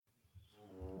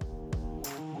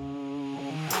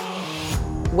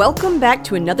Welcome back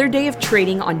to another day of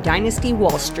trading on Dynasty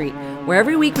Wall Street, where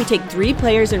every week we take 3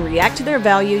 players and react to their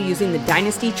value using the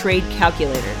Dynasty Trade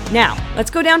Calculator. Now,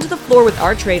 let's go down to the floor with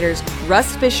our traders,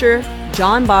 Russ Fisher,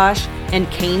 John Bosch,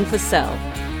 and Kane Fassell.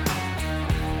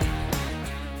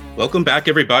 Welcome back,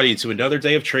 everybody, to another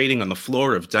day of trading on the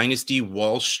floor of Dynasty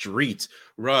Wall Street.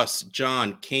 Russ,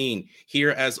 John, Kane,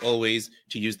 here as always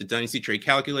to use the Dynasty Trade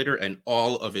Calculator and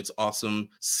all of its awesome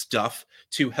stuff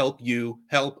to help you,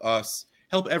 help us,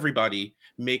 help everybody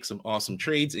make some awesome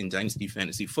trades in Dynasty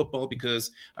Fantasy Football,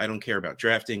 because I don't care about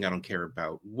drafting. I don't care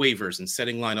about waivers and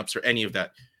setting lineups or any of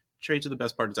that. Trades are the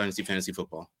best part of Dynasty Fantasy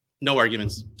Football. No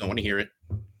arguments. Don't want to hear it.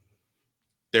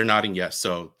 They're nodding yes,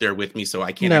 so they're with me, so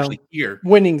I can't actually hear.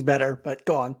 Winning's better, but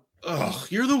go on. Oh,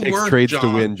 you're the Takes worst, trades John.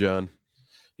 to win, John.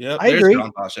 Yeah, I agree.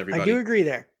 John Bosch, everybody. I do agree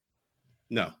there.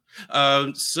 No.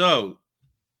 So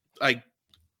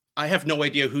I have no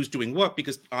idea who's doing what,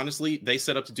 because honestly, they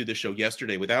set up to do this show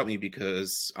yesterday without me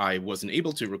because I wasn't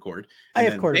able to record.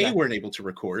 And they weren't able to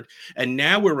record. And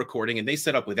now we're recording and they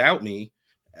set up without me.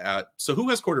 So who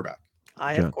has quarterback?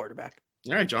 I have quarterback.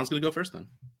 All right, John's going to go first then.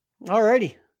 All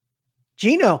righty.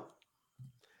 Gino.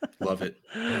 Love it.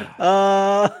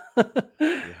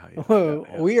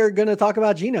 We are going to talk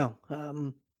about Gino.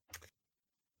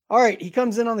 All right. He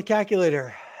comes in on the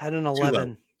calculator at an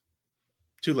 11.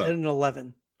 Too low. At an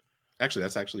 11. Actually,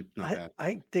 that's actually not bad.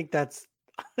 I think that's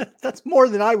more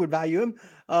than I would value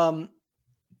him.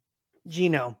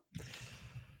 Gino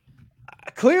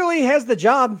clearly has the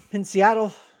job in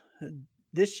Seattle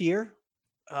this year.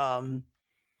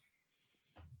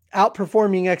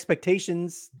 Outperforming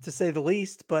expectations, to say the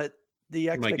least, but the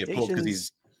expectations might get pulled because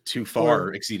he's too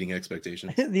far exceeding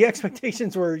expectations. The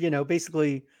expectations were,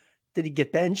 basically, did he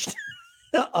get benched?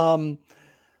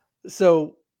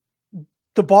 So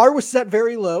the bar was set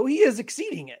very low. He is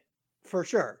exceeding it for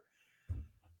sure.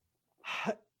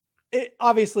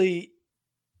 Obviously,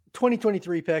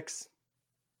 2023 picks.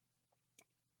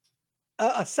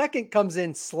 A second comes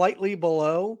in slightly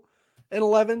below an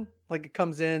 11, like it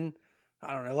comes in,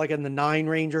 I don't know, like in the 9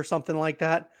 range or something like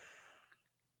that.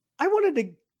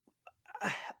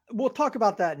 We'll talk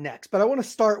about that next, but I want to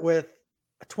start with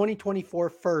a 2024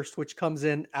 first, which comes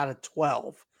in at a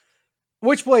 12,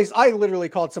 which place I literally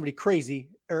called somebody crazy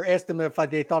or asked them if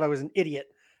they thought I was an idiot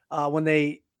when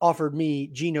they offered me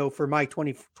Gino for my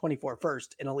 2024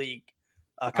 first in a league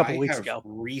a couple weeks ago.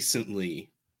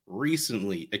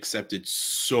 Recently accepted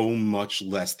so much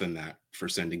less than that for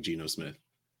sending Geno Smith.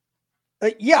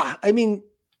 Yeah, I mean,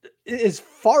 as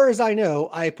far as I know,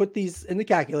 I put these in the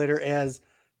calculator as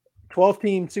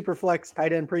 12-team Superflex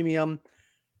tight end premium,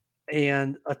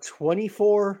 and a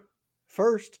 24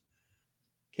 first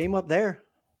came up there.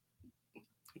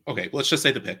 Okay, let's just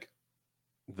say the pick.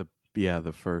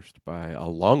 The first by a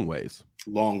long ways.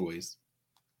 Long ways.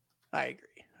 I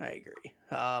agree.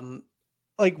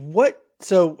 Like what?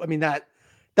 So, I mean, that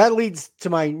leads to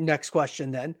my next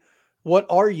question then. What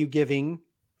are you giving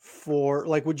for,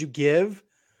 like, would you give,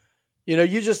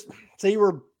 you just say you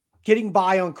were getting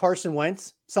by on Carson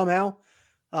Wentz somehow.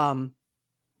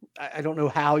 I don't know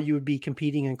how you would be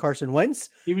competing in Carson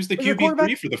Wentz. He was the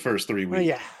QB3 for the first 3 weeks.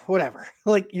 Yeah, whatever.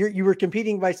 Like you were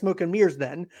competing by smoke and mirrors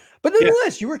then, but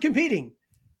nonetheless, you were competing,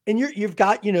 and you've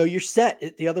got, you're set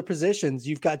at the other positions.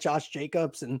 You've got Josh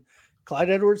Jacobs and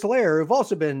Clyde Edwards-Helaire who've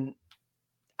also been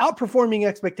outperforming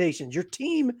expectations. Your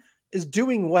team is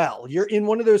doing well. You're in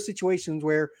one of those situations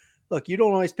where, look, you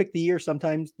don't always pick the year.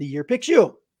 Sometimes the year picks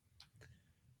you.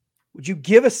 Would you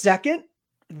give a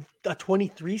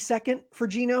 23 second for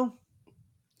Gino?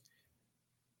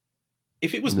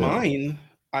 If it was mine,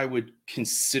 I would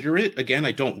consider it. Again,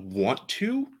 I don't want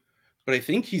to, but I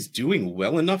think he's doing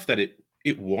well enough that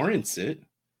it warrants it.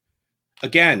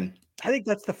 Again, I think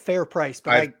that's the fair price.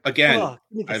 But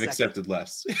I've accepted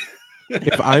less.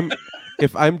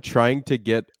 If I'm trying to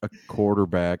get a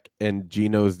quarterback and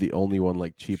Gino's the only one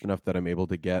like cheap enough that I'm able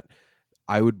to get,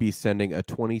 I would be sending a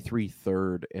 23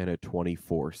 third and a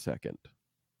 24 second.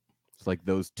 It's like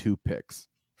those 2 picks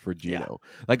for Gino.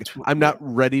 Yeah. Like I'm not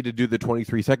ready to do the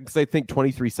 23 seconds because I think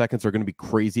 23 seconds are going to be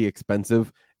crazy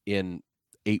expensive in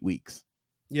 8 weeks.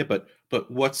 Yeah, but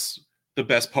what's the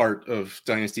best part of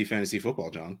Dynasty Fantasy Football,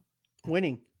 John?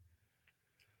 Winning.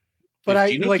 But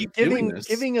I like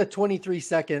giving a 23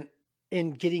 second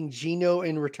and getting Gino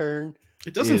in return.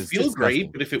 It doesn't feel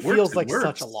great, but if it works, feels like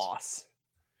such a loss.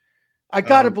 I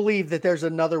got to believe that there's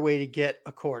another way to get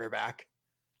a quarterback.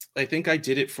 I think I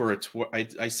did it for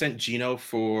I sent Gino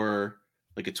for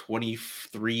like a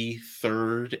 23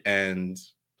 third, and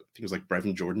I think it was like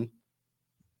Brevin Jordan.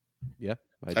 Yeah.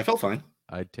 I felt fine.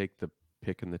 I'd take the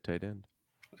pick in the tight end.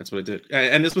 that's what I did.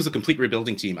 And this was a complete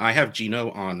rebuilding team. I have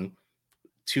Geno on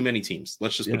too many teams.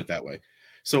 Let's just put it that way.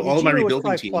 So all of my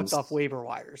rebuilding teams plucked off waiver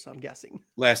wires, I'm guessing.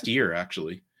 Last year,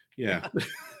 actually. Yeah.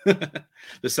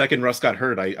 The second Russ got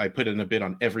hurt, I put in a bid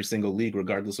on every single league,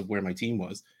 regardless of where my team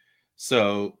was.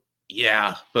 So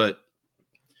yeah, but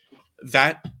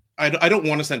that I don't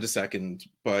want to send a second,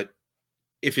 but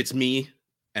if it's me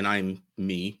and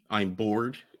I'm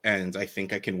bored and I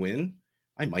think I can win,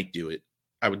 I might do it.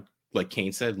 I would, like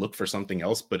Kane said, look for something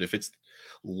else. But if it's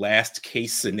last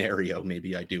case scenario,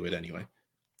 maybe I do it anyway.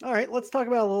 All right, let's talk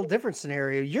about a little different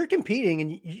scenario. You're competing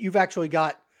and you've got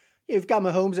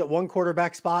Mahomes at one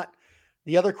quarterback spot.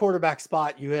 The other quarterback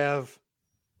spot, you have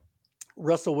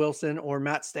Russell Wilson or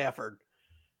Matt Stafford.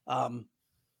 And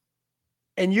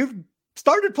you've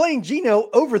started playing Geno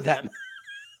over them.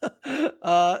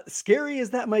 Scary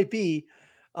as that might be.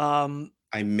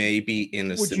 I may be in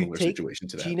a similar situation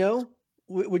to that. Geno,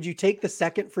 would you take the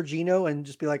second for Geno and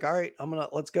just be like, all right,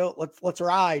 let's go. Let's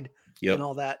ride and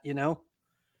all that,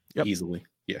 Yep. Easily.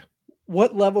 Yeah.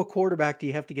 What level quarterback do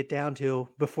you have to get down to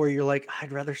before you're like,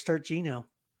 I'd rather start Geno?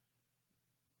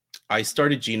 I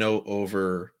started Geno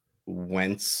over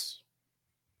Wentz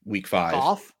week 5.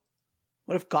 Goff?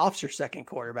 What if Goff's your second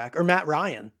quarterback or Matt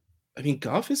Ryan? I mean,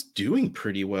 Goff is doing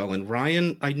pretty well. And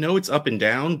Ryan, I know it's up and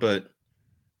down, but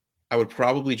I would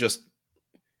probably just,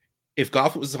 if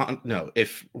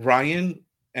Ryan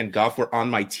and Goff were on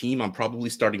my team, I'm probably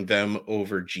starting them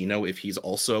over Geno if he's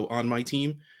also on my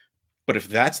team. But if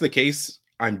that's the case,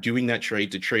 I'm doing that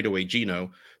trade to trade away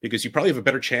Geno, because you probably have a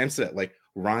better chance at like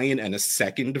Ryan and a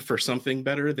second for something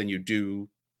better than you do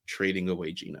trading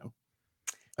away Geno.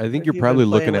 I think you're probably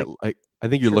looking at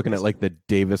like the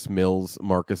Davis Mills,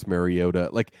 Marcus Mariota,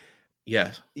 like,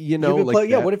 yeah,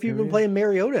 what if you've been playing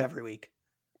Mariota every week?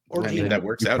 Or I mean, that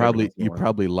works out. You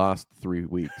probably lost 3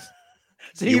 weeks.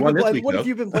 So what if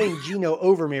you've been playing Geno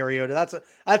over Mariota?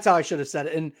 That's how I should have said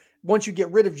it. And once you get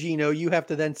rid of Geno, you have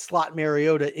to then slot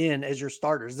Mariota in as your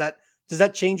starter. Does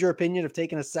that change your opinion of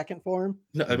taking a second for him?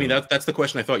 No, I mean that's the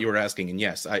question I thought you were asking. And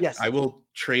yes, I will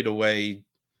trade away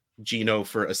Geno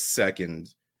for a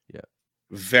second. Yeah.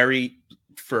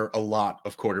 For a lot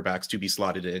of quarterbacks to be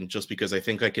slotted in, just because I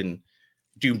think I can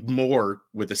do more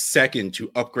with a second to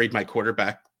upgrade my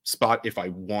quarterback spot if I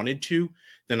wanted to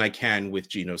than I can with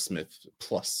Geno Smith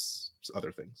plus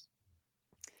other things.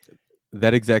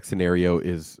 That exact scenario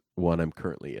is one I'm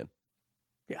currently in.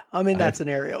 Yeah, I'm in that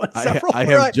scenario.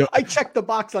 I checked the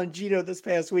box on Geno this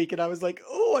past week, and I was like,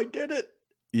 "Oh, I did it."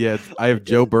 Yeah, I have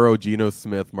Joe Burrow, Geno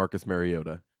Smith, Marcus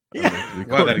Mariota. Yeah,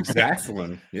 wow, that exact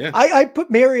one. Yeah, I put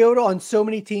Mariota on so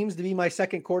many teams to be my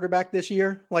second quarterback this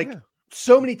year.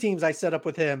 So many teams I set up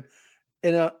with him,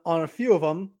 and on a few of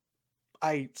them,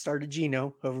 I started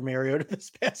Geno over Mariota this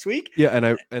past week. Yeah, and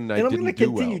I'm going to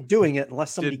continue doing it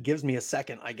unless somebody gives me a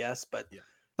second, I guess. But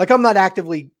I'm not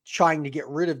actively trying to get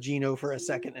rid of Geno for a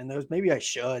second. And those, maybe I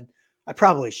should. I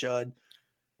probably should.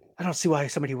 I don't see why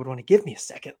somebody would want to give me a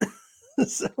second.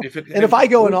 If I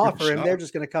go and offer him, they're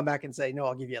just going to come back and say, "No,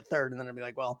 I'll give you a third." And then I'll be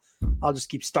like, "Well, I'll just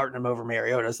keep starting him over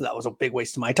Mariota." So that was a big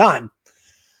waste of my time.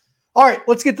 All right,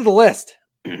 let's get to the list.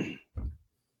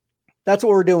 That's what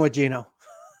we're doing with Geno.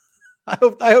 I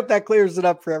hope that clears it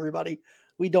up for everybody.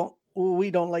 We don't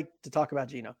like to talk about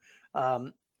Geno.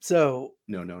 So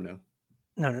no.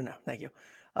 Thank you.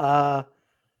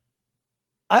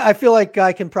 I feel like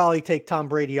I can probably take Tom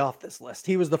Brady off this list.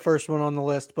 He was the first one on the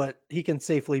list, but he can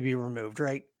safely be removed,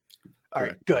 right? All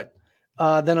right, good.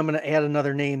 Then I'm going to add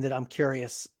another name that I'm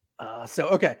curious.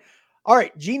 Okay. All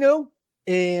right, Geno,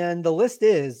 and the list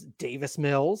is Davis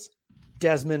Mills,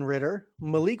 Desmond Ridder,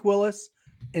 Malik Willis,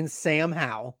 and Sam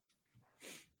Howell.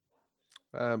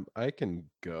 I can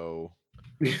go.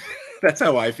 That's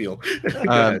how I feel.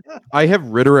 I have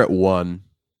Ridder at 1.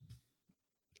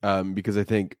 Because I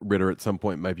think Ridder at some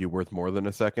point might be worth more than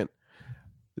a second.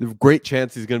 There's a great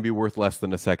chance he's going to be worth less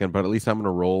than a second, but at least I'm going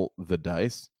to roll the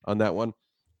dice on that one.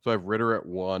 So I have Ridder at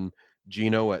 1,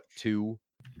 Geno at 2.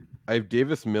 I have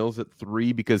Davis Mills at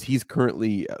 3 because he's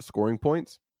currently scoring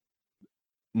points.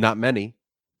 Not many,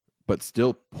 but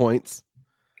still points.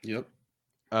 Yep.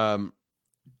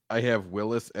 I have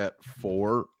Willis at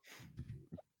 4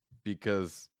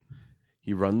 because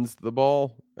he runs the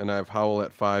ball, and I have Howell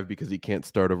at 5 because he can't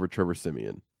start over Trevor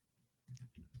Siemian.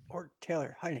 Or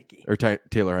Taylor Heineke. Or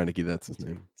Taylor Heineke, that's his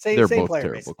name. They're both player,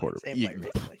 terrible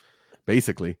quarterbacks.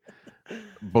 Basically.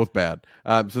 Both bad.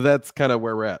 So that's kind of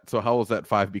where we're at. So Howell's at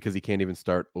 5 because he can't even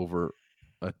start over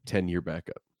a 10-year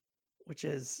backup. Which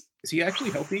is he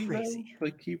actually healthy? Crazy.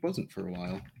 Like he wasn't for a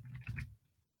while.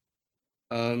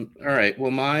 All right.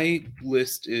 Well, my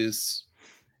list is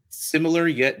similar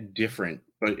yet different,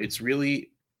 but it's really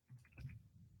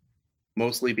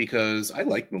mostly because I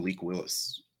like Malik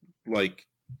Willis. Like,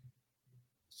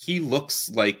 he looks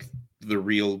like the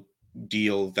real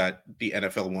deal that the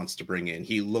NFL wants to bring in.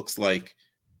 He looks like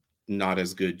not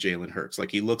as good Jalen Hurts.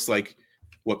 Like, he looks like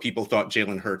what people thought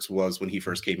Jalen Hurts was when he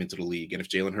first came into the league. And if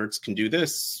Jalen Hurts can do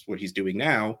this, what he's doing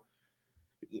now,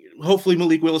 hopefully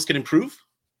Malik Willis can improve.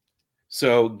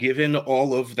 So given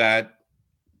all of that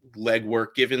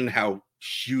legwork, given how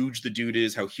huge the dude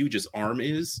is, how huge his arm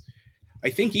is, I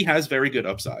think he has very good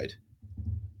upside.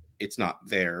 It's not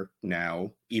there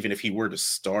now. Even if he were to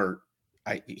start,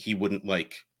 he wouldn't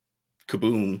like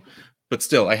kaboom. But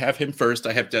still, I have him first.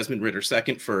 I have Desmond Ridder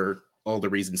second for all the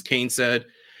reasons Kane said.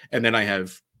 And then I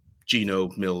have Geno,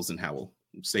 Mills, and Howell.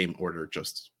 Same order,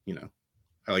 just,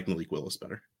 I like Malik Willis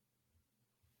better.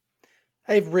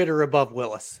 I have Ridder above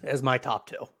Willis as my top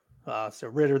two. So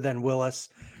Ridder, then Willis.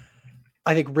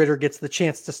 I think Ridder gets the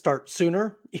chance to start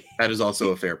sooner. That is also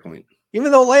a fair point.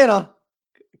 Even though Atlanta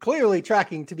clearly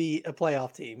tracking to be a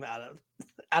playoff team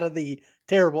out of the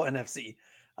terrible NFC.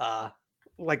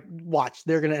 Watch,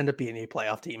 they're going to end up being a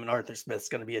playoff team, and Arthur Smith's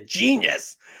going to be a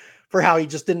genius for how he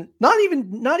just not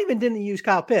even didn't use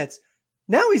Kyle Pitts.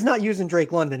 Now he's not using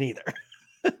Drake London either.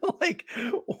 Like,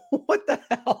 what the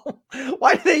hell?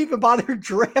 Why do they even bother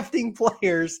drafting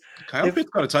players? Kyle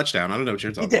Pitts got a touchdown. I don't know what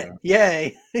you're talking about.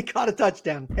 Yay. He caught a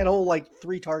touchdown. Had a whole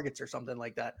 3 targets or something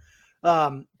like that.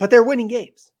 But they're winning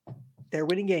games. They're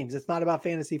winning games. It's not about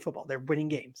fantasy football. They're winning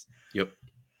games. Yep.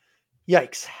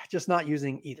 Yikes. Just not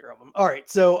using either of them. All right.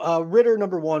 So Ridder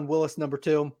number 1, Willis number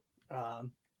 2.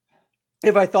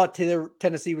 If I thought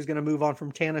Tennessee was going to move on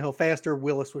from Tannehill faster,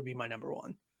 Willis would be my number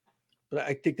 1. But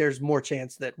I think there's more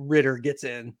chance that Ridder gets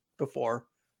in before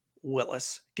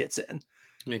Willis gets in.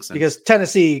 Makes sense. Because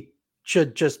Tennessee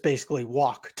should just basically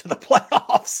walk to the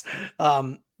playoffs.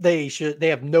 They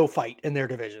have no fight in their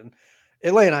division.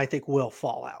 Atlanta, I think, will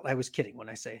fall out. I was kidding when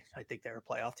I say I think they're a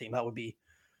playoff team. That would be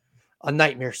a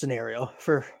nightmare scenario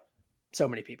for so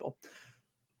many people.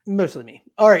 Mostly me.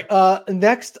 All right.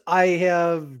 Next, I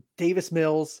have Davis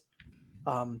Mills.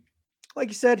 Like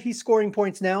you said, he's scoring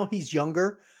points now. He's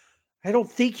younger. I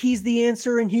don't think he's the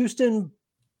answer in Houston,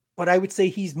 but I would say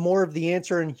he's more of the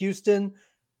answer in Houston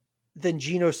than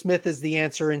Geno Smith is the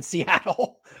answer in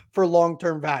Seattle for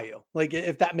long-term value. Like,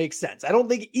 if that makes sense. I don't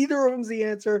think either of them's the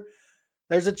answer.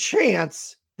 There's a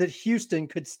chance that Houston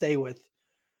could stay with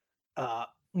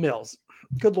Mills.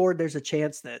 Good Lord, there's a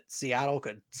chance that Seattle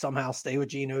could somehow stay with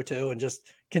Geno too and just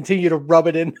continue to rub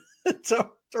it in to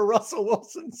Russell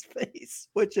Wilson's face,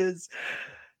 which is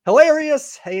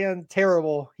hilarious and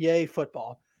terrible. Yay,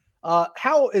 football.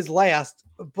 How is last,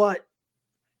 but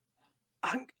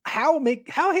how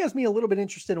has me a little bit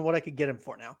interested in what I could get him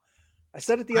for now. I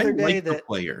said it the other day that the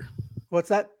player. What's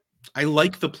that? I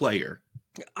like the player.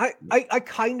 I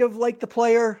kind of like the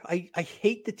player. I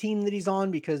hate the team that he's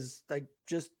on because I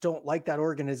just don't like that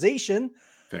organization.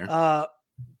 Fair.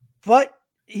 But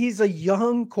he's a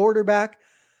young quarterback.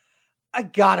 I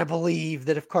gotta believe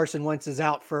that if Carson Wentz is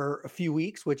out for a few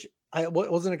weeks, which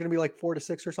wasn't it going to be like 4 to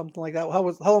 6 or something like that?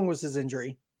 How long was his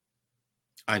injury?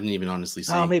 I didn't even honestly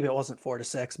see. Oh, maybe it wasn't 4 to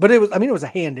 6, but it was a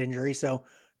hand injury. So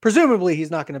presumably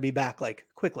he's not going to be back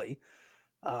quickly.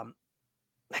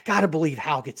 I gotta believe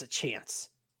Hal gets a chance,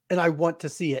 and I want to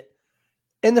see it.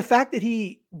 And the fact that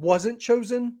he wasn't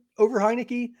chosen over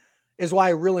Heineke is why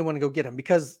I really want to go get him,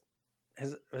 because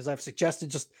as I've suggested,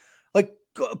 just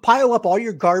pile up all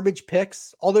your garbage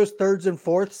picks, all those thirds and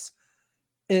fourths,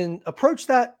 and approach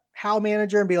that Hal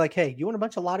manager and be like, hey, you want a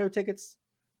bunch of lotto tickets?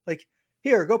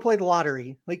 Here, go play the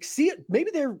lottery. See it.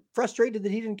 Maybe they're frustrated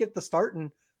that he didn't get the start,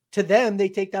 and to them, they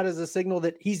take that as a signal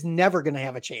that he's never going to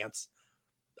have a chance.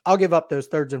 I'll give up those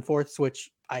thirds and fourths, which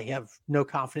I have no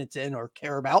confidence in or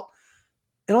care about.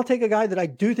 And I'll take a guy that I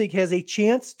do think has a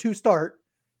chance to start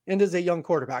and is a young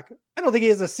quarterback. I don't think he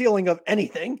has a ceiling of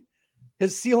anything.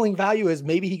 His ceiling value is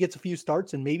maybe he gets a few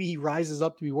starts and maybe he rises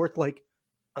up to be worth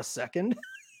a second.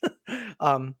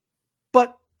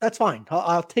 But that's fine.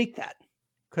 I'll take that,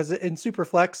 because in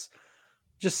Superflex,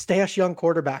 just stash young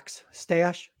quarterbacks.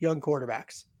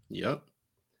 Yep.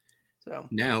 So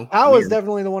now Hal is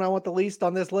definitely the one I want the least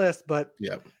on this list, but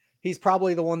yep, he's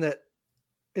probably the one that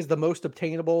is the most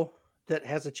obtainable, that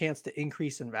has a chance to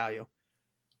increase in value.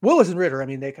 Willis and Ridder, I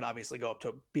mean, they could obviously go up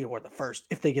to being worth the first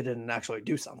if they get in and actually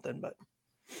do something, but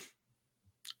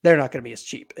they're not going to be as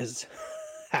cheap as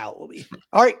Hal will be.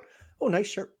 All right. Oh, nice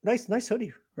shirt. Nice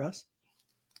hoodie, Russ.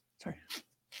 Sorry.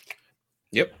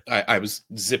 Yep, I was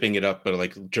zipping it up,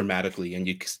 but dramatically, and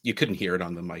you couldn't hear it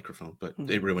on the microphone, but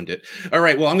they ruined it. All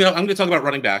right, well, I'm gonna talk about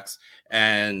running backs,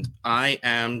 and I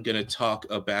am gonna talk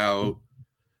about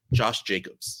Josh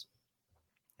Jacobs,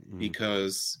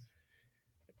 because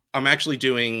I'm actually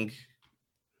doing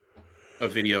a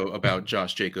video about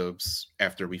Josh Jacobs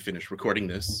after we finish recording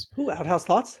this. Ooh, outhouse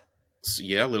thoughts? So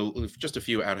yeah, just a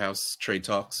few outhouse trade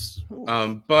talks.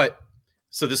 Ooh. But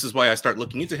so this is why I start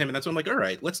looking into him, and that's when I'm like, all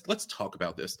right, let's talk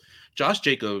about this. Josh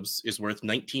Jacobs is worth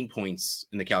 19 points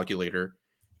in the calculator,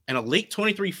 and a late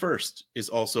 23 first is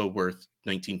also worth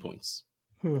 19 points.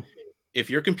 If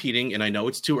you're competing, and I know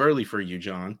it's too early for you,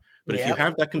 John, but if you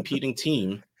have that competing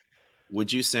team,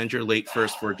 would you send your late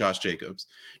first for Josh Jacobs?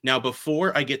 Now,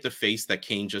 before I get the face that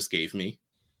Kane just gave me,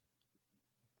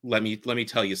 let me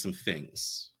tell you some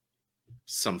things.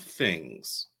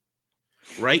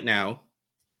 Right now,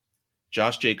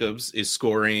 Josh Jacobs is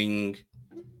scoring.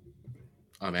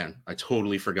 Oh man, I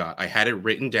totally forgot. I had it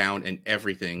written down and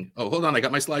everything. Oh, hold on, I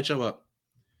got my slideshow up.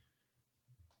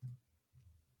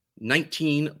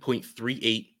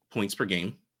 19.38 points per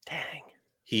game. Dang.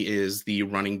 He is the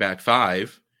running back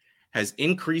 5. Has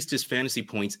increased his fantasy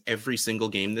points every single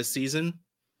game this season,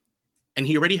 and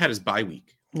he already had his bye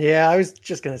week. Yeah, I was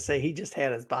just gonna say he just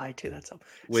had his bye too. That's all.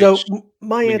 Which, so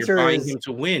my when answer you're buying is him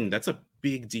to win. That's a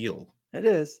big deal. It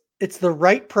is. It's the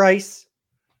right price.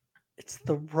 It's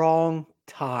the wrong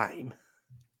time.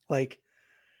 Like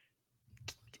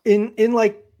in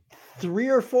like 3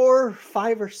 or 4,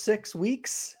 5 or 6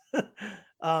 weeks,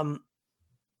 then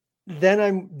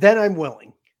I'm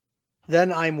willing.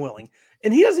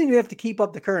 And he doesn't even have to keep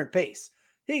up the current pace.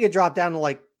 He could drop down to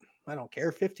like, I don't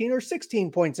care, 15 or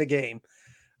 16 points a game.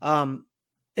 And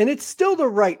it's still the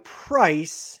right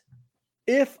price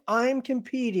if I'm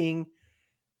competing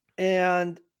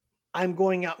and I'm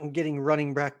going out and getting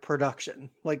running back production.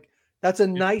 Like that's a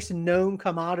nice known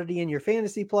commodity in your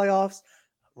fantasy playoffs.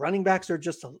 Running backs are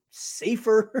just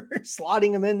safer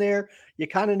slotting them in there. You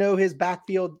kind of know his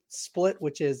backfield split,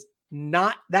 which is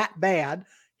not that bad.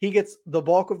 He gets the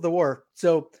bulk of the work.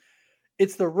 So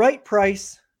it's the right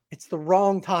price. It's the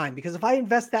wrong time, because if I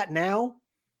invest that now,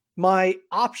 my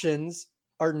options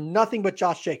are nothing but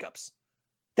Josh Jacobs.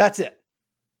 That's it.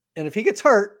 And if he gets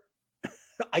hurt,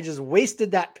 I just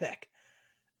wasted that pick.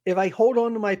 If I hold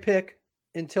on to my pick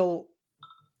until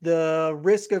the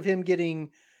risk of him getting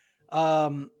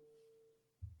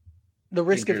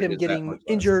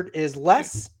injured is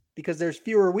less because there's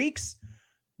fewer weeks,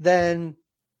 then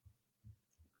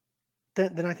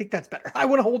I think that's better. I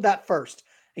want to hold that first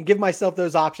and give myself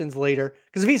those options later,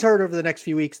 because if he's hurt over the next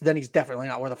few weeks, then he's definitely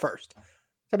not worth a first. Does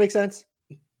that make sense?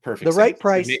 Perfect. The right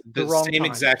price, the wrong same time.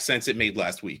 exact sense it made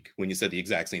last week when you said the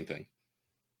exact same thing.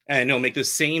 And it'll make the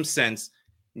same sense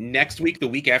next week, the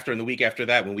week after, and the week after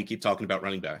that when we keep talking about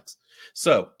running backs.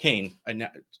 So, Kane,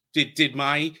 did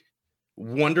my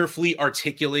wonderfully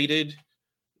articulated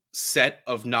set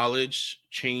of knowledge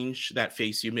change that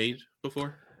face you made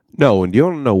before? No, and do you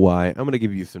want to know why? I'm going to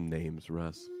give you some names,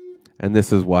 Russ. And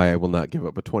this is why I will not give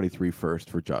up a 23 first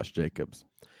for Josh Jacobs.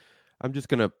 I'm just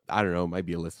going to, I don't know, it might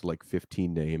be a list of like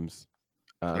 15 names.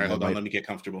 All right, hold on. Let me get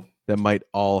comfortable. That might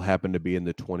all happen to be in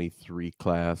the 23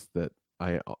 class that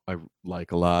I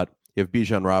like a lot. You have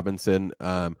Bijan Robinson,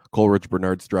 Coleridge,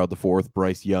 Bernard Stroud IV,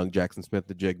 Bryce Young, Jackson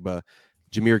Smith-Njigba,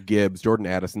 Jahmyr Gibbs, Jordan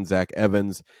Addison, Zach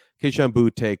Evans, Kayshon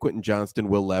Boutte, Quentin Johnston,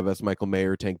 Will Levis, Michael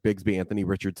Mayer, Tank Bigsby, Anthony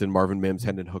Richardson, Marvin Mims,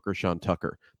 Hendon Hooker, Sean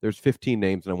Tucker. There's 15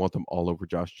 names, and I want them all over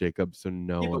Josh Jacobs, so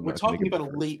no. Yeah, but we're talking about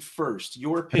a late first.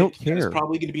 Your pick is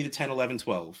probably going to be the 10, 11,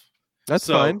 12. That's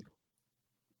fine.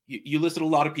 You listed a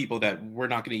lot of people that we're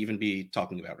not going to even be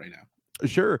talking about right now.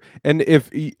 Sure. And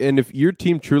if your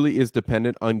team truly is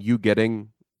dependent on you getting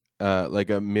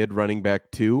like a mid running back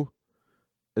 2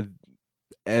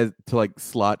 as to like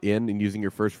slot in and using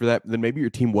your first for that, then maybe your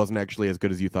team wasn't actually as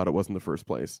good as you thought it was in the first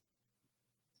place.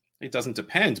 It doesn't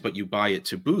depend, but you buy it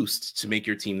to boost to make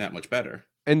your team that much better.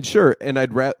 And sure, and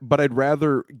I'd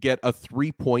rather get a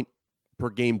 3-point per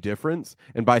game difference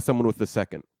and buy someone with the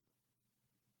second,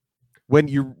 when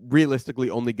you're realistically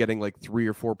only getting like 3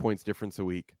 or 4 points difference a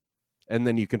week, and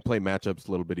then you can play matchups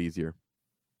a little bit easier.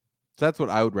 So that's what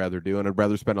I would rather do, and I'd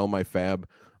rather spend all my fab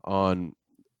on,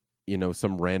 you know,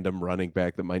 some random running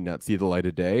back that might not see the light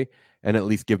of day, and at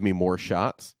least give me more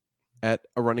shots at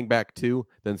a running back 2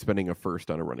 than spending a first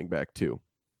on a running back 2.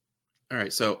 All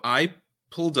right, so I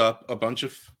pulled up a bunch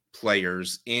of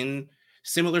players in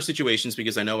similar situations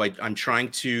because I know I'm trying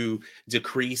to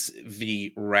decrease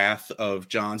the wrath of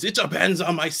John's. It depends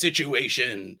on my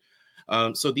situation.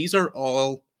 So these are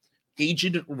all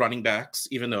aged running backs,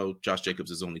 even though Josh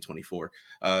Jacobs is only 24.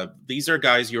 These are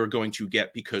guys you're going to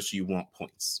get because you want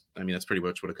points. I mean, that's pretty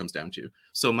much what it comes down to.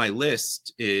 So my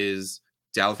list is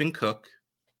Dalvin Cook,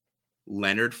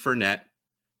 Leonard Fournette,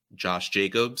 Josh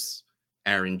Jacobs,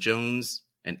 Aaron Jones,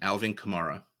 and Alvin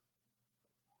Kamara.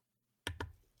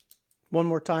 one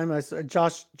more time. I said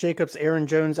Josh Jacobs, Aaron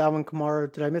Jones, Alvin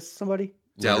Kamara. Did I miss somebody?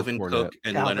 Dalvin Leonard Cook Fournette.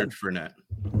 and Dalvin. Leonard Fournette.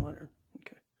 Leonard.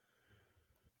 Okay.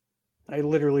 I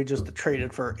literally just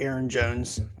traded for Aaron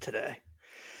Jones today.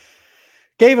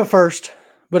 Gave a first,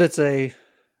 but it's a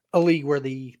league where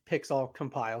the picks all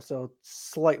compile, so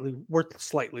worth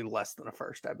slightly less than a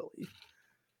first, I believe.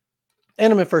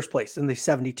 And I'm in first place in the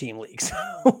 70-team league,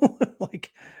 so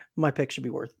like my pick should be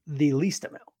worth the least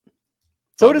amount.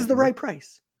 So it is the right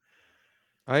price.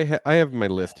 I have my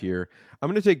list here. I'm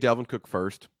going to take Dalvin Cook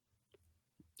first.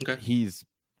 Okay. He's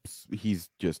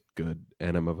just good,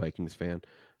 and I'm a Vikings fan.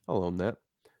 I'll own that.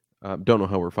 Don't know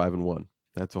how we're 5-1.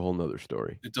 That's a whole nother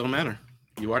story. It don't matter.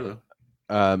 You are though.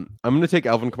 I'm going to take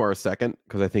Alvin Kamara second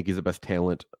because I think he's the best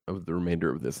talent of the remainder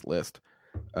of this list.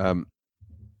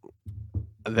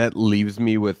 That leaves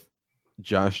me with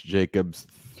Josh Jacobs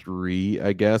 3,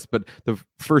 I guess. But the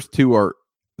first two are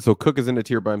so Cook is in a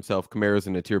tier by himself, Kamara's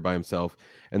in a tier by himself,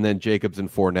 and then Jacobs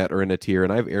and Fournette are in a tier.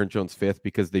 And I have Aaron Jones 5th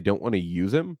because they don't want to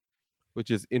use him,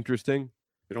 which is interesting.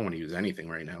 They don't want to use anything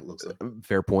right now. It looks like.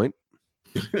 Fair point.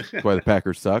 That's why the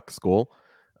Packers suck. Skull.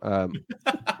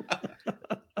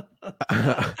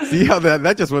 See how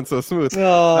that just went so smooth.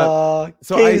 So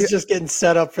Kane's just getting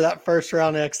set up for that first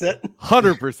round exit.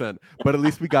 100%. But at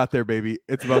least we got there, baby.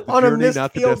 It's about the On journey, a missed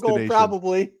not the field goal, destination.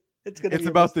 probably. It's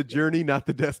about the journey, not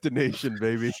the destination,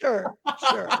 baby. Sure.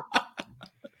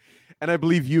 And I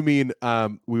believe you mean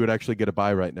we would actually get a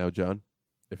bye right now, John,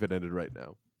 if it ended right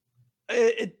now.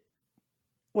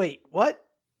 Wait, what?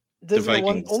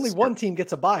 Only one team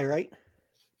gets a bye, right?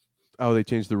 Oh, they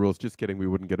changed the rules. Just kidding. We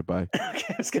wouldn't get a bye.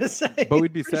 Okay, I was gonna say, but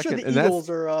we'd be pretty second, sure and Eagles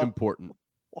that's are important.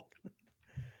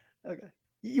 Okay,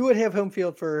 you would have home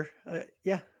field for a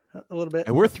little bit,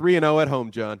 and we're 3-0 at home,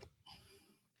 John.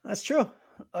 That's true.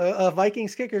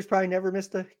 Vikings kickers probably never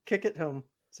missed a kick at home.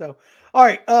 So, all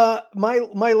right,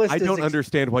 my list. I don't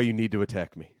understand why you need to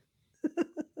attack me.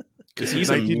 Because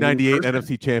he's 1998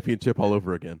 NFC Championship all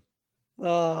over again.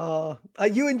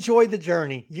 You enjoy the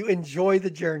journey.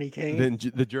 Kane.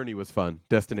 The journey was fun.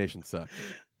 Destination sucked.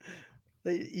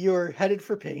 You're headed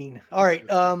for pain. All right.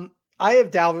 I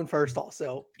have Dalvin first,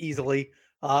 also easily.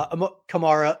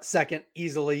 Kamara second,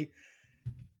 easily.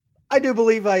 I do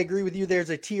believe I agree with you.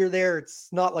 There's a tier there. It's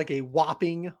not like a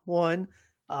whopping one.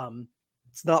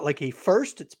 It's not like a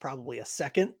first. It's probably a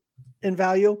second in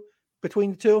value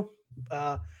between the two.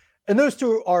 And those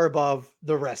two are above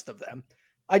the rest of them.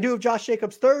 I do have Josh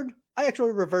Jacobs third. I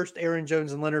actually reversed Aaron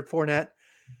Jones and Leonard Fournette.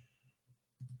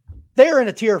 They're in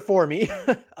a tier for me.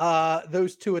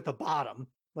 Those two at the bottom.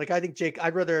 Like I think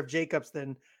I'd rather have Jacobs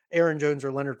than Aaron Jones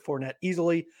or Leonard Fournette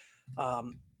easily.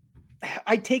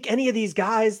 I'd take any of these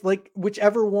guys, like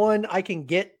whichever one I can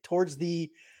get towards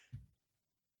the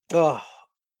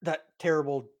that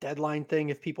terrible deadline thing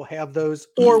if people have those,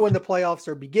 or when the playoffs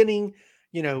are beginning,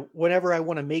 whenever I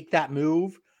want to make that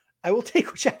move, I will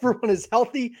take whichever one is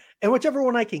healthy and whichever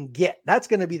one I can get. That's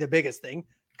going to be the biggest thing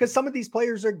because some of these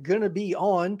players are going to be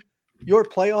on your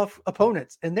playoff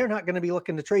opponents and they're not going to be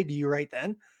looking to trade to you right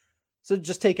then. So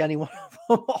just take any one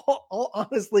of them.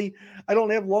 Honestly, I don't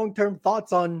have long-term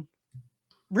thoughts on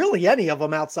really any of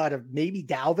them outside of maybe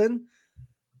Dalvin,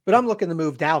 but I'm looking to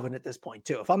move Dalvin at this point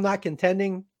too. If I'm not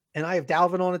contending and I have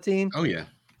Dalvin on a team, oh yeah,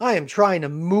 I am trying to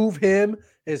move him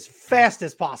as fast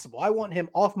as possible. I want him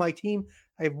off my team.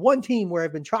 I have one team where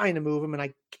I've been trying to move him and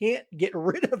I can't get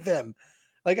rid of him.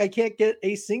 Like I can't get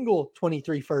a single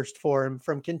 23 first for him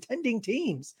from contending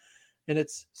teams. And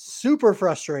it's super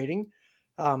frustrating.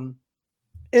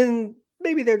 And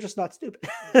maybe they're just not stupid.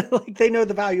 Like they know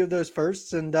the value of those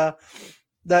firsts and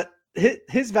that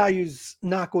his value's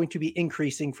not going to be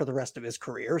increasing for the rest of his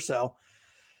career. So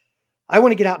I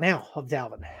want to get out now of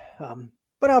Dalvin.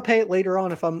 But I'll pay it later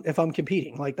on if I'm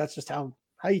competing. Like that's just how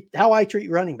I treat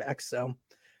running backs. So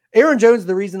Aaron Jones,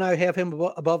 the reason I have him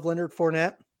above Leonard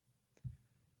Fournette,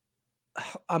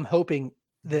 I'm hoping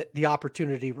that the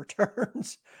opportunity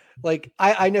returns. Like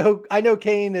I know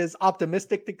Kane is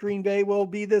optimistic that Green Bay will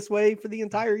be this way for the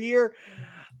entire year.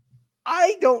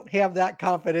 I don't have that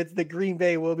confidence that Green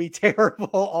Bay will be terrible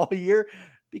all year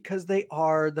because they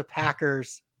are the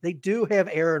Packers. They do have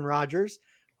Aaron Rodgers.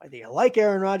 Whether you like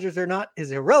Aaron Rodgers or not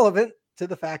is irrelevant to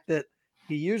the fact that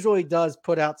he usually does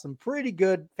put out some pretty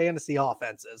good fantasy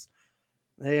offenses.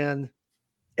 And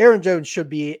Aaron Jones should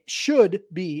be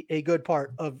a good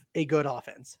part of a good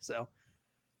offense. So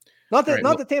not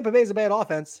that Tampa Bay is a bad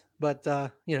offense, but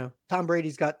Tom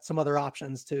Brady's got some other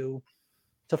options to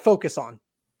focus on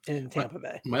in Tampa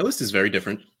Bay. My list is very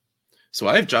different. So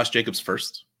I have Josh Jacobs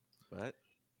first. What?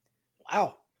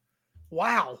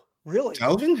 Wow. Really?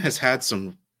 Dalvin has had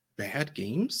some bad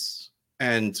games.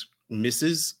 And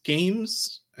misses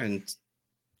games, and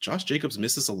Josh Jacobs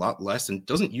misses a lot less and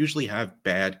doesn't usually have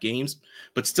bad games,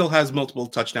 but still has multiple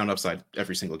touchdown upside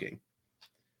every single game.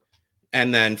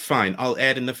 And then fine, I'll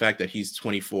add in the fact that he's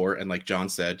 24, and like John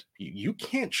said, you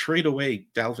can't trade away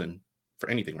Dalvin for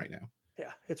anything right now.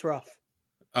 Yeah, it's rough.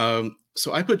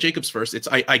 So I put Jacobs first.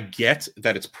 I get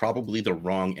that it's probably the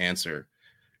wrong answer,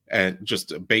 and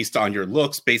just based on your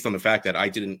looks, based on the fact that I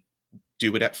didn't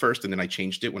do it at first and then I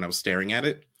changed it when I was staring at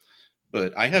it.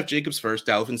 But I have Jacobs first,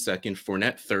 Dalvin second,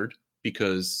 Fournette third,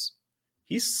 because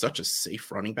he's such a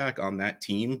safe running back on that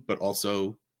team, but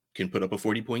also can put up a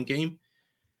 40-point game.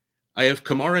 I have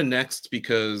Kamara next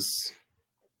because,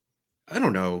 I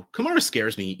don't know, Kamara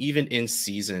scares me even in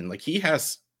season. Like, he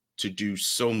has to do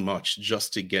so much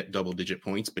just to get double-digit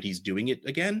points, but he's doing it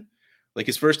again. Like,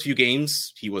 his first few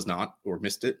games, he was not, or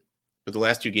missed it. But the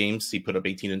last 2 games, he put up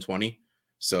 18 and 20.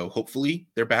 So hopefully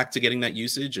they're back to getting that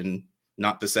usage, and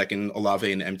not the second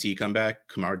Olave and MT come back,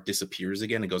 Kamara disappears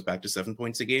again and goes back to 7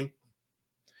 points a game.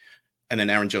 And then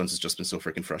Aaron Jones has just been so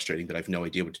freaking frustrating that I have no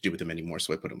idea what to do with him anymore,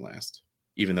 so I put him last.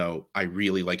 Even though I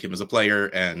really like him as a player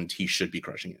and he should be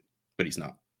crushing it, but he's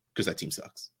not, because that team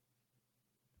sucks.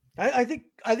 I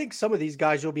think some of these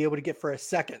guys you'll be able to get for a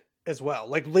second as well,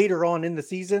 like later on in the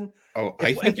season. Oh,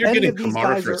 I think you're getting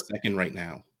Kamara for a second right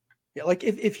now. Yeah, like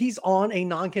if he's on a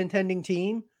non-contending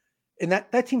team, and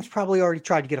that team's probably already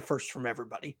tried to get a first from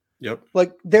everybody. Yep.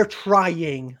 Like, they're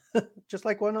trying, just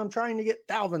like when I'm trying to get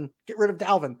rid of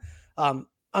Dalvin.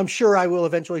 I'm sure I will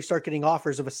eventually start getting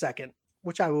offers of a second,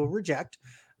 which I will reject,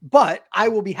 but I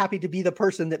will be happy to be the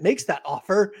person that makes that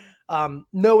offer,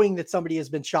 knowing that somebody has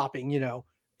been shopping,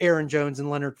 Aaron Jones and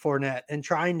Leonard Fournette and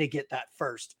trying to get that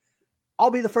first.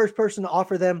 I'll be the first person to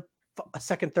offer them a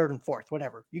second, third, and fourth,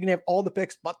 whatever. You can have all the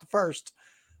picks but the first.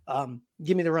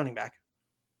 Give me the running back.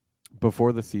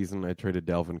 Before the season, I traded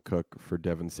Dalvin Cook for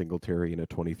Devin Singletary in a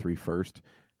 23 first,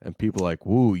 and people like,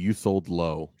 woo, you sold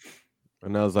low.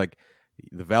 And I was like,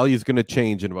 the value is going to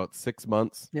change in about 6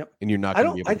 months. Yep. And you're not going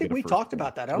to be able to I think we talked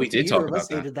about that. We did talk about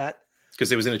that.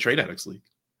 Because it was in a trade addicts league.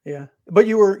 Yeah. But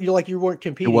you weren't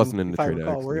competing. It wasn't in the trade addicts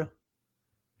league. Were you?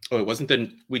 Oh, it wasn't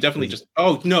then. We definitely just,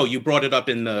 oh no, you brought it up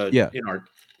in our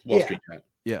Wall Street chat.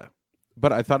 Yeah.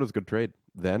 But I thought it was a good trade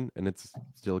then, and it's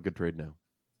still a good trade now.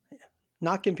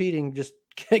 Not competing, just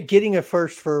getting a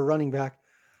first for a running back.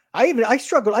 I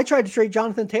struggled. I tried to trade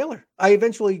Jonathan Taylor. I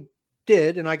eventually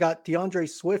did, and I got DeAndre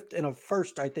Swift in a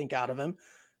first, I think, out of him.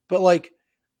 But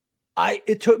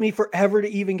it took me forever to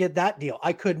even get that deal.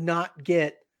 I could not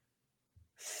get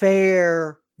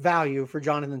fair value for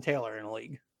Jonathan Taylor in a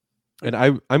league. And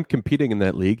I'm competing in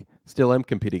that league. Still am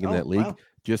competing in that league. Wow.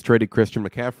 Just traded Christian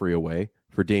McCaffrey away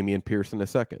for Damian Pierce in a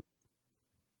second.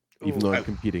 Even though I'm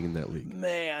competing in that league.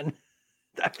 Man.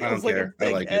 That feels like a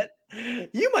big hit.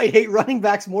 You might hate running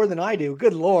backs more than I do.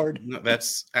 Good Lord. No,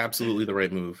 that's absolutely the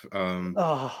right move.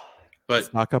 But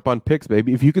stock up on picks,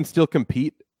 baby. If you can still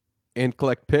compete and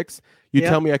collect picks, you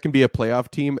tell me I can be a playoff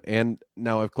team, and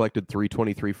now I've collected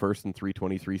 323 first and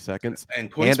 323 seconds, and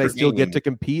I still get to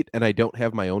compete, and I don't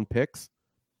have my own picks.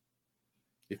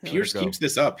 If Pierce keeps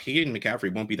this up, he and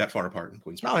McCaffrey won't be that far apart in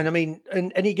points. No, and I mean,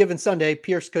 in any given Sunday,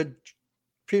 Pierce's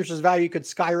value could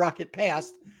skyrocket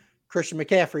past Christian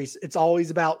McCaffrey's. It's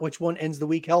always about which one ends the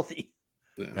week healthy.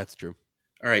 Yeah. That's true.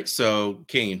 All right, so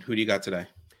Kane, who do you got today?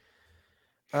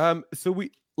 So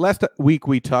last week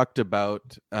we talked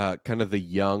about kind of the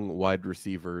young wide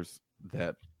receivers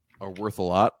that are worth a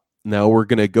lot. Now we're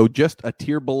going to go just a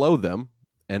tier below them,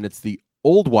 and it's the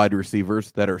old wide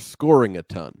receivers that are scoring a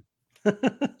ton.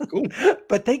 Cool.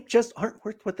 But they just aren't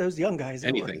worth what those young guys are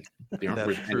anything. Worth. They aren't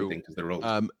worth anything because they're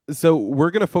old. So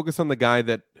we're going to focus on the guy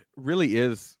that really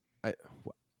is,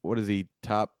 what is he,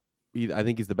 top? I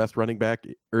think he's the best running back,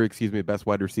 best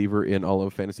wide receiver in all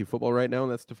of fantasy football right now,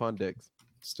 and that's Stephon Diggs.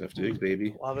 Steph Diggs,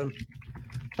 baby. Love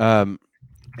him.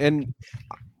 And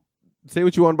say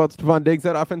what you want about Stephon Diggs,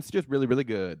 that offense is just really, really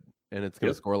good. And it's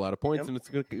going to score a lot of points, and it's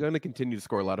going to continue to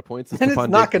score a lot of points. And it's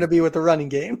not going to be with the running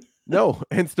game. No,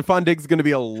 and Stephon Diggs is going to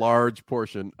be a large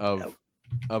portion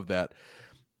of that.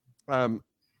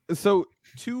 So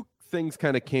two things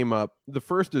kind of came up. The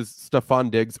first is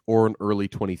Stephon Diggs or an early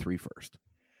 23 first.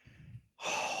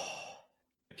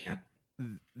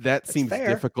 That seems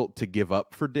difficult to give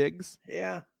up for Diggs.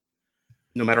 Yeah.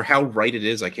 No matter how right it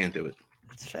is, I can't do it.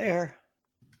 It's fair.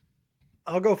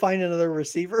 I'll go find another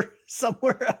receiver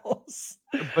somewhere else.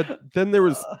 But then there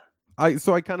was, I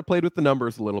kind of played with the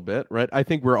numbers a little bit, right? I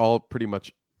think we're all pretty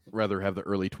much rather have the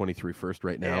early 23 first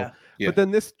right now. Yeah. But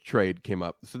then this trade came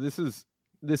up. So this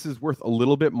is worth a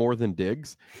little bit more than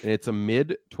Diggs, and it's a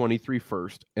mid 23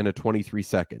 first and a 23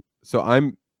 second. So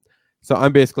I'm So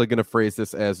I'm basically going to phrase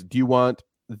this as: do you want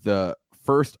the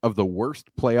first of the worst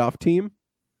playoff team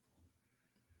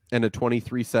and a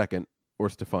 23-second, or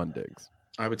Stephon Diggs?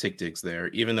 I would take Diggs there,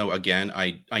 even though, again,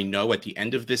 I know at the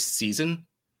end of this season,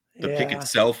 the pick Yeah.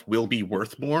 itself will be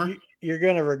worth more. You're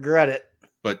going to regret it.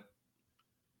 But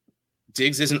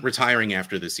Diggs isn't retiring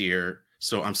after this year,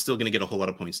 so I'm still going to get a whole lot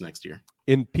of points next year.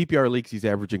 In PPR leagues, he's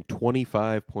averaging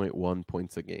 25.1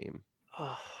 points a game.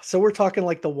 Oh, so we're talking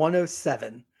like the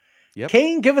 107. Yep.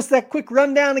 Kane, give us that quick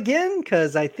rundown again,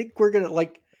 because I think we're gonna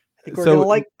like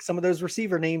some of those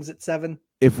receiver names at 7.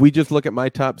 If we just look at my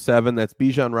top 7, that's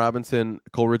Bijan Robinson,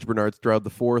 Coleridge Bernard Stroud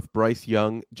IV, Bryce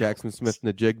Young, Jackson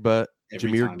Smith-Njigba,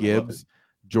 Every Jahmyr time, I love Gibbs,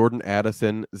 Jordan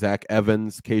Addison, Zach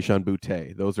Evans, Kayshon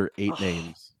Boutte. Those are 8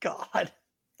 names. God.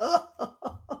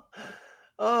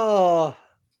 Oh.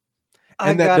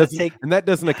 And that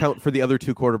doesn't account for the other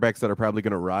 2 quarterbacks that are probably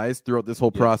going to rise throughout this whole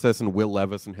process, and Will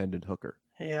Levis and Hendon Hooker.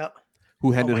 Yeah.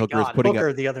 Who Hendon Hooker is putting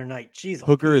up the other night. Jesus.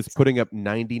 Hooker is putting up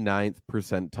 99th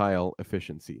percentile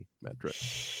efficiency metric.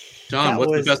 John,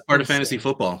 what's the best part of fantasy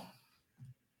football?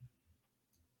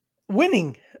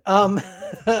 Winning.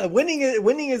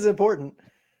 Winning is important.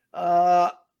 See,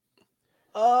 I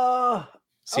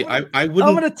wouldn't.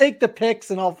 I'm going to take the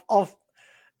picks, and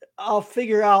I'll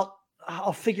figure out.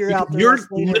 You're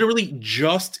literally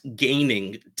just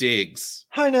gaining Diggs.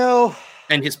 I know.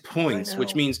 And his points,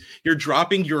 which means you're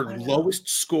dropping your lowest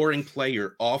scoring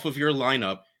player off of your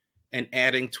lineup and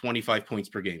adding 25 points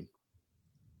per game.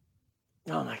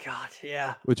 Oh my God.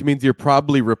 Yeah. Which means you're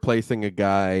probably replacing a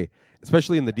guy,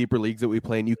 especially in the deeper leagues that we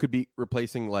play in. You could be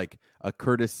replacing like a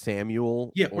Curtis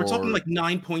Samuel. Yeah, we're talking like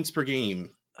 9 points per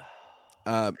game.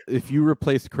 If you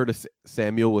replace Curtis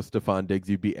Samuel with Stephon Diggs,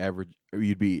 you'd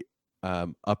be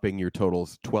upping your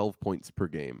totals 12 points per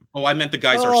game. Oh, I meant the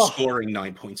guys are scoring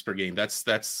 9 points per game.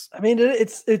 That's. I mean,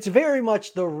 it's very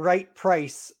much the right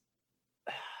price.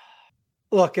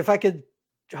 Look, if I could,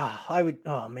 I would.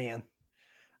 Oh man,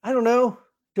 I don't know.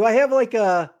 Do I have like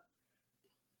a?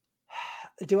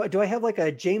 Do I have like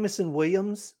a Jameson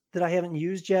Williams that I haven't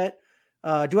used yet?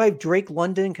 Do I have Drake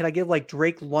London? Can I give like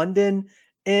Drake London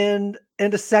and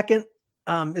a second?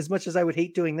 As much as I would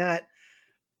hate doing that,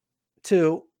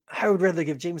 I would rather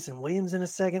give Jameson Williams in a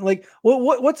second. Like,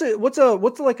 what's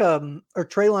like or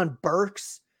Treylon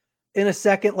Burks in a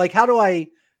second? Like, how do I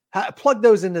plug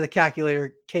those into the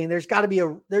calculator, Kane? There's got to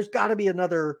be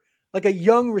another, like a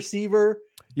young receiver.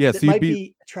 Yes, that might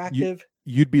be attractive.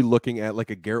 You'd be looking at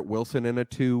like a Garrett Wilson in a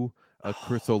 2, a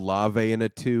Chris Olave in a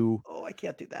 2. Oh, I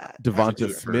can't do that.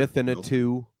 Devonta Smith in a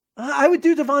 2. I would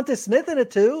do Devonta Smith in a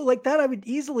 2 like that. I would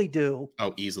easily do.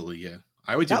 Oh, easily, yeah.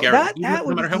 I would do Garrett.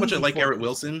 No matter how much I like Garrett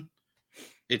Wilson,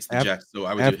 it's the Jets, so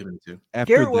I would do him in 2.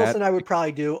 Garrett Wilson, I would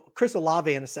probably do. Chris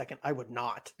Olave in a second, I would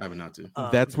not. I would not do.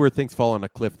 That's where things fall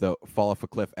off a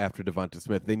cliff after Devonta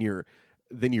Smith. Then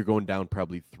you're going down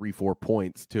probably 3-4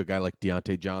 points to a guy like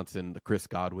Deontay Johnson, the Chris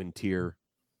Godwin tier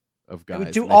of guys. I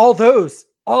would do all of those.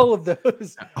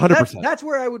 100%. That's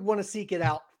where I would want to seek it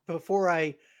out before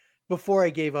I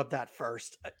gave up that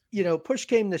first. Push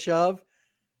came to shove.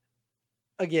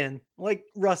 Again, like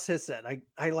Russ has said,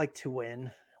 I like to win.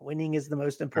 Winning is the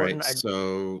most important. Right,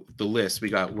 so the list,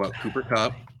 we got what? Cooper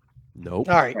Kupp. Nope.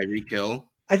 All right. Tyreek Hill.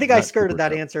 I think I skirted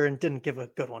that answer and didn't give a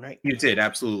good one, right? You did,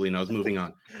 absolutely. No, I was moving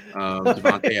on.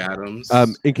 Devontae Adams.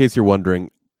 In case you're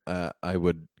wondering, I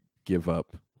would give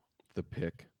up the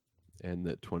pick and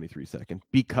the 23-second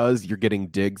because you're getting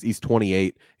Diggs. He's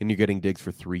 28, and you're getting Diggs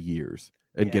for 3 years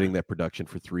and getting that production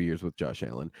for 3 years with Josh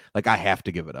Allen. Like, I have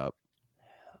to give it up.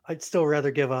 I'd still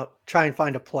rather give up, try and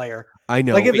find a player. I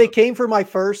know. Like if they came for my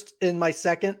first and my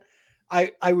second,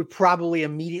 I would probably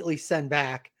immediately send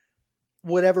back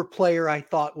whatever player I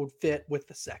thought would fit with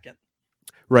the second.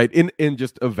 Right. In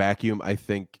just a vacuum, I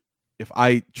think if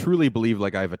I truly believe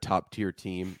like I have a top tier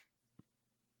team,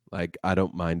 like I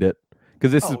don't mind it.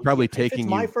 Because this is probably taking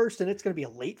my first and it's going to be a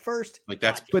late first. Like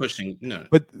that's pushing. No.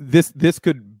 But this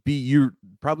could be you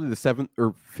probably the 7th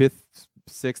or 5th,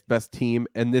 6th best team,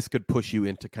 and this could push you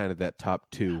into kind of that top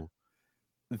 2.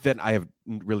 Then I have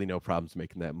really no problems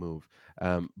making that move.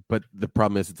 But the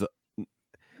problem is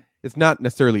it's not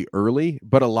necessarily early,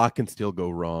 but a lot can still go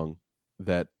wrong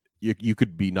that you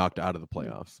could be knocked out of the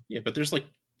playoffs. Yeah, but there's like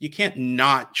you can't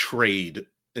not trade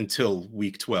until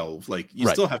week 12. Like you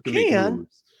still have to make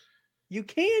moves. You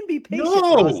can be patient.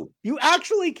 No, you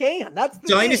actually can. That's the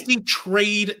Dynasty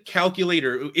Trade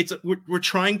Calculator. We're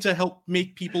trying to help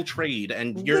make people trade,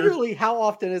 and literally, how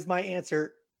often is my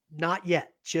answer? Not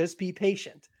yet. Just be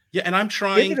patient. Yeah, and I'm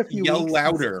trying to yell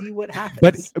louder. See what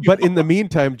happens. But in the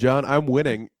meantime, John, I'm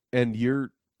winning, and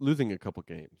you're losing a couple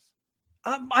games.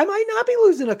 I might not be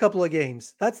losing a couple of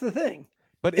games. That's the thing.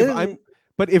 But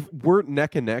if we're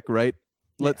neck and neck, right?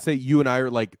 Let's say you and I are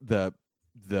like the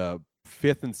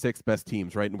 5th and 6th best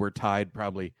teams, right? And we're tied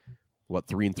probably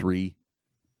 3-3,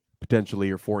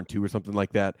 potentially, or 4-2 or something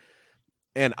like that.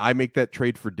 And I make that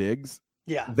trade for Diggs.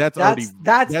 Yeah. That's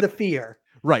the fear.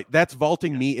 Right. That's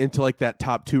vaulting me into like that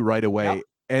top 2 right away. Yep.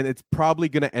 And it's probably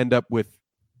going to end up with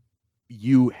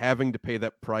you having to pay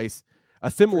that price,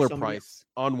 a similar price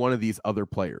on one of these other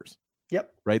players.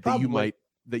 Yep. Right. Probably.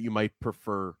 That you might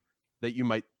prefer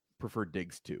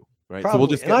Diggs to. Right. Probably. So we'll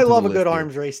just and I love a good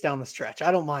arms race down the stretch.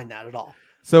 I don't mind that at all.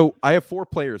 So I have 4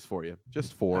 players for you.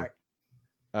 Just 4.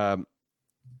 Right.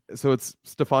 So it's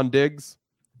Stephon Diggs,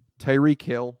 Tyreek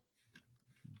Hill,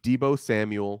 Deebo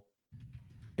Samuel,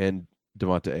 and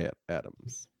Devonta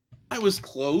Adams. I was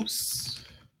close.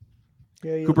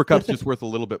 Yeah, Cooper Kupp's just worth a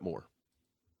little bit more.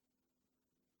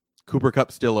 Cooper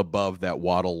Kupp still above that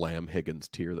Waddle, Lamb, Higgins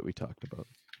tier that we talked about.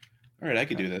 All right, I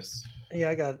could do this. Yeah,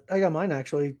 I got mine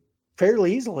actually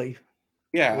fairly easily.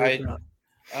 Yeah,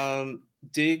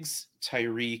 Diggs,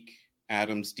 Tyreek,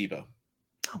 Adams, Deebo.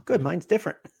 Oh, good. Mine's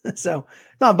different. So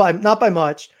not by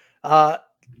much.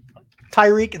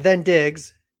 Tyreek, then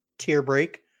Diggs, tier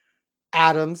break.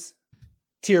 Adams,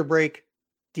 tier break.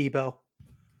 Deebo.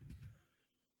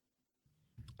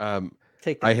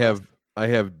 I have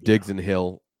Diggs and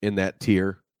Hill in that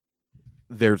tier.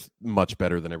 They're much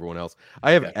better than everyone else.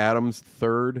 I have Adams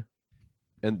 3rd,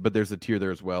 but there's a tier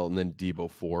there as well, and then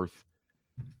Deebo 4th.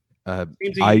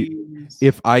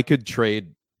 If I could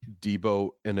trade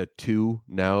Deebo in a 2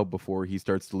 now before he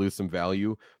starts to lose some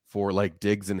value for like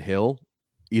Diggs and Hill,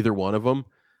 either one of them,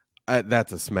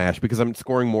 that's a smash because I'm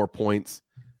scoring more points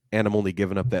and I'm only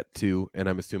giving up that 2, and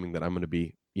I'm assuming that I'm going to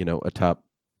be, a top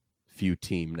few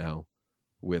team now.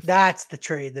 That's the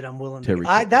trade that I'm willing to.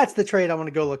 Tyreek. That's the trade I want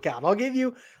to go look out. I'll give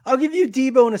you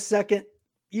Deebo in a second.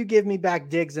 You give me back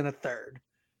Diggs in a 3rd.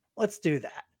 Let's do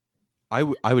that. I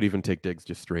would even take Diggs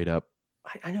just straight up.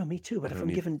 I know, me too. But if I'm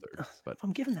giving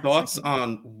that thoughts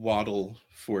on Waddle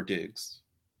for Diggs,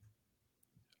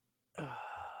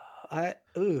 I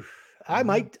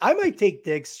might take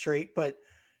Diggs straight, but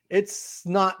it's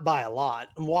not by a lot.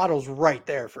 Waddle's right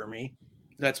there for me.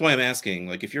 That's why I'm asking.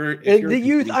 Like, if you're the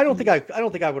youth, I don't think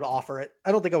I would offer it.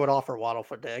 I don't think I would offer Waddle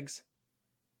for Diggs.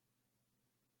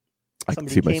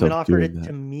 Somebody came and offered it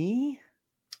to me.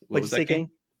 What was that game?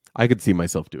 I could see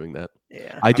myself doing that.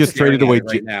 Yeah. I just traded away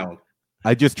right now.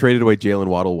 I just traded away Jalen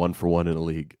Waddle 1-for-1 in a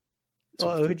league.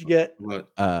 Who'd you get? What?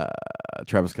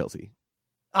 Travis Kelce.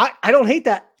 I don't hate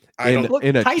that.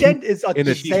 Tight end is a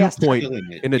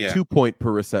 2-point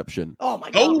per reception. Oh my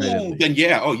god. Oh, then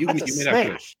yeah. Oh, you made that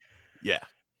good. Yeah.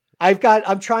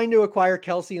 I'm trying to acquire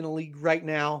Kelce in a league right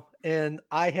now, and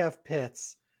I have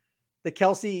Pitts. The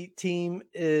Kelce team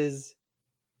is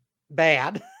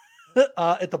bad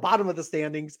at the bottom of the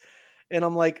standings. And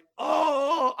I'm like,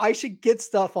 oh, I should get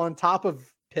stuff on top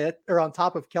of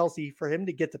Kelce for him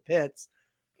to get to Pitts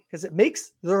because it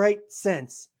makes the right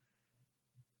sense.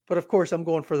 But of course, I'm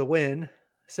going for the win.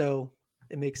 So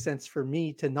it makes sense for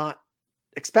me to not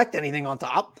expect anything on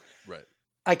top. Right.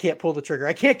 I can't pull the trigger.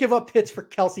 I can't give up Pitts for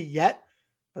Kelce yet.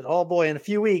 But oh boy, in a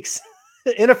few weeks,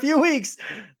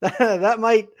 that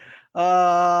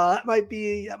might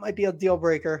be a deal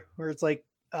breaker where it's like,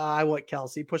 I want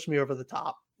Kelce, push me over the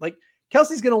top. Like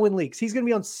Kelce's going to win leagues. He's going to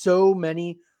be on so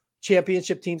many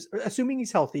championship teams, assuming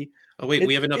he's healthy. Oh wait,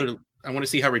 we have another. I want to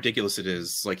see how ridiculous it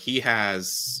is. Like he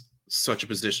has such a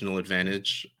positional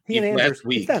advantage. He and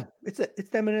Andrews. It's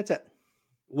them and it's it.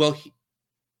 Well,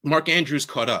 Mark Andrews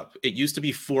caught up. It used to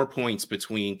be 4 points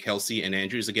between Kelce and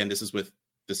Andrews. Again, this is with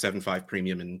the 7-5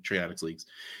 premium in Triadics leagues.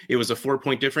 It was a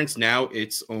 4-point difference. Now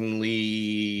it's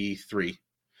only 3.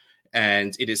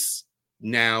 And it is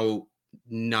now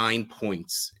 9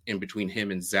 points in between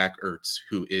him and Zach Ertz,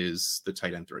 who is the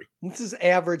tight end 3. This is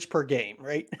average per game,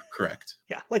 right? Correct.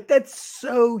 Yeah. Like that's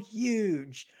so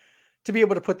huge to be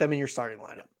able to put them in your starting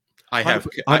lineup. I have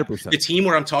 100%. The team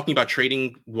where I'm talking about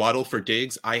trading Waddle for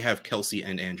Diggs. I have Kelce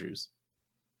and Andrews.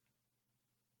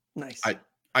 Nice.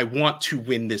 I want to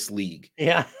win this league.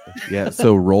 Yeah. Yeah.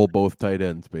 So roll both tight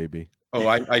ends, baby.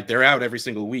 Oh, they're out every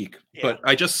single week. Yeah. But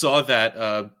I just saw that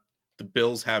the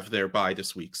Bills have their bye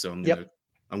this week, so I'm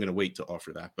gonna wait to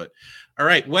offer that. But all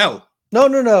right, well. No.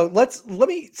 Let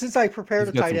me since I prepared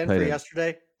a tight end for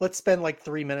yesterday, let's spend like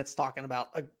 3 minutes talking about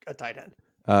a tight end.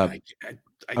 I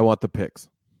want the picks.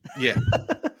 Yeah.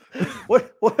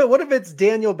 What if it's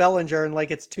Daniel Bellinger and like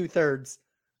it's 2/3?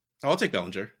 I'll take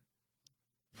Bellinger.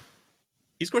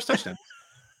 He scores touchdowns.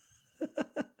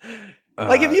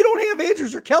 Like if you don't have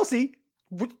Andrews or Kelce,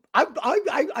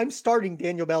 I'm starting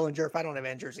Daniel Bellinger if I don't have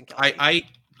Andrews and Kelsey.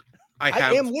 I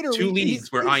have am literally 2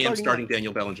 leagues where I am starting lineup.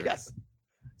 Daniel Bellinger. Yes,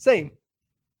 same.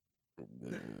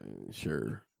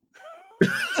 Sure.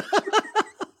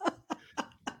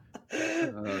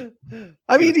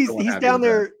 I mean, he's down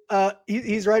there.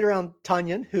 He's right around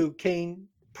Tunyon, who Kane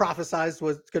prophesized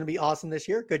was going to be awesome this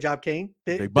year. Good job, Kane.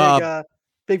 Big Bob.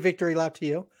 Big victory lap to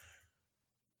you.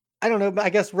 I don't know, but I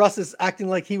guess Russ is acting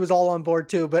like he was all on board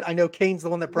too. But I know Kane's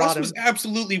the one that brought Russ him. was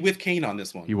absolutely with Kane on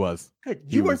this one. He was. Good.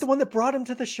 You weren't the one that brought him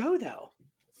to the show, though.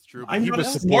 It's true. I'm not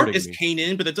as smart as Kane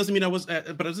in, but that doesn't mean I was. But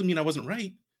it doesn't mean I wasn't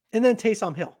right. And then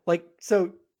Taysom Hill, like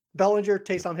so, Bellinger,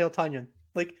 Taysom Hill, Tunyon,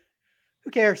 like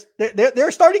who cares?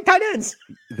 They're starting tight ends.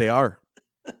 They are.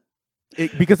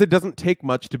 Because it doesn't take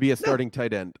much to be a starting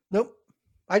tight end. Nope.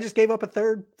 I just gave up a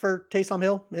third for Taysom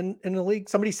Hill in the league.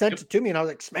 Somebody sent it to me, and I was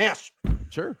like, "Smash,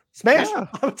 sure, smash!" Yeah.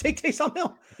 I would take Taysom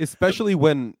Hill, especially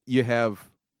when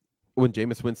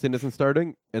Jameis Winston isn't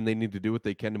starting and they need to do what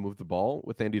they can to move the ball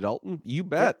with Andy Dalton. You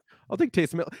bet. I'll take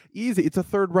Taysom Hill. Easy. It's a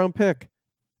 3rd round pick,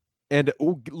 and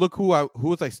look who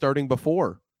was I starting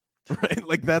before, right?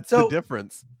 Like that's the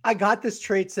difference. I got this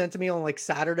trade sent to me on like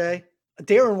Saturday.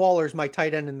 Darren Waller is my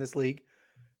tight end in this league.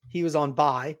 He was on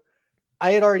bye.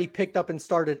 I had already picked up and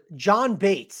started John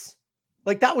Bates.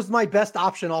 Like that was my best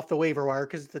option off the waiver wire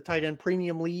because it's the tight end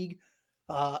premium league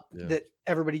that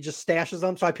everybody just stashes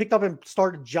them. So I picked up and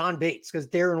started John Bates because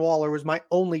Darren Waller was my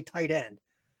only tight end.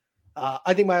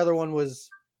 I think my other one was,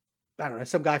 I don't know,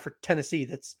 some guy for Tennessee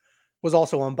was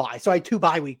also on bye. So I had 2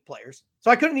 bye week players. So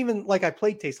I couldn't even, I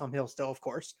played Taysom Hill still, of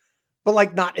course,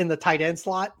 but not in the tight end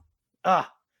slot. I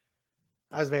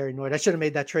was very annoyed. I should have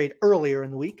made that trade earlier in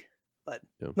the week. But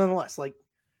nonetheless, a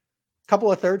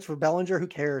couple of thirds for Bellinger, who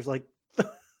cares?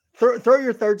 Throw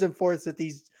your thirds and fourths at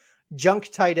these junk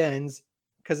tight ends,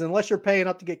 because unless you're paying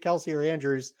up to get Kelsey or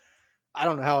Andrews, I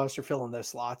don't know how else you're filling those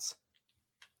slots.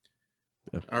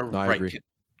 All right.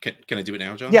 Can I do it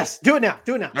now, John? Yes, do it now.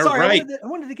 Do it now. All Sorry, right. I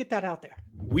wanted to get that out there.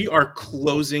 We are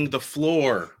closing the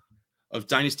floor of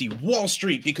Dynasty Wall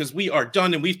Street because we are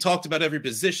done and we've talked about every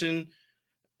position,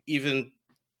 even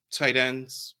tight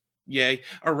ends. Yay.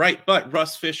 All right. But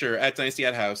Russ Fisher at Dynasty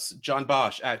at House, John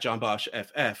Bosch at John Bosch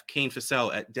FF, Kane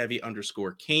Fassell at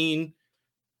Devi_Kane.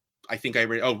 I think I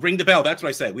already. Oh, ring the bell. That's what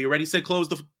I said. We already said close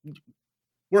the.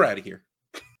 We're out of here.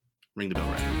 Ring the bell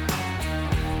right now.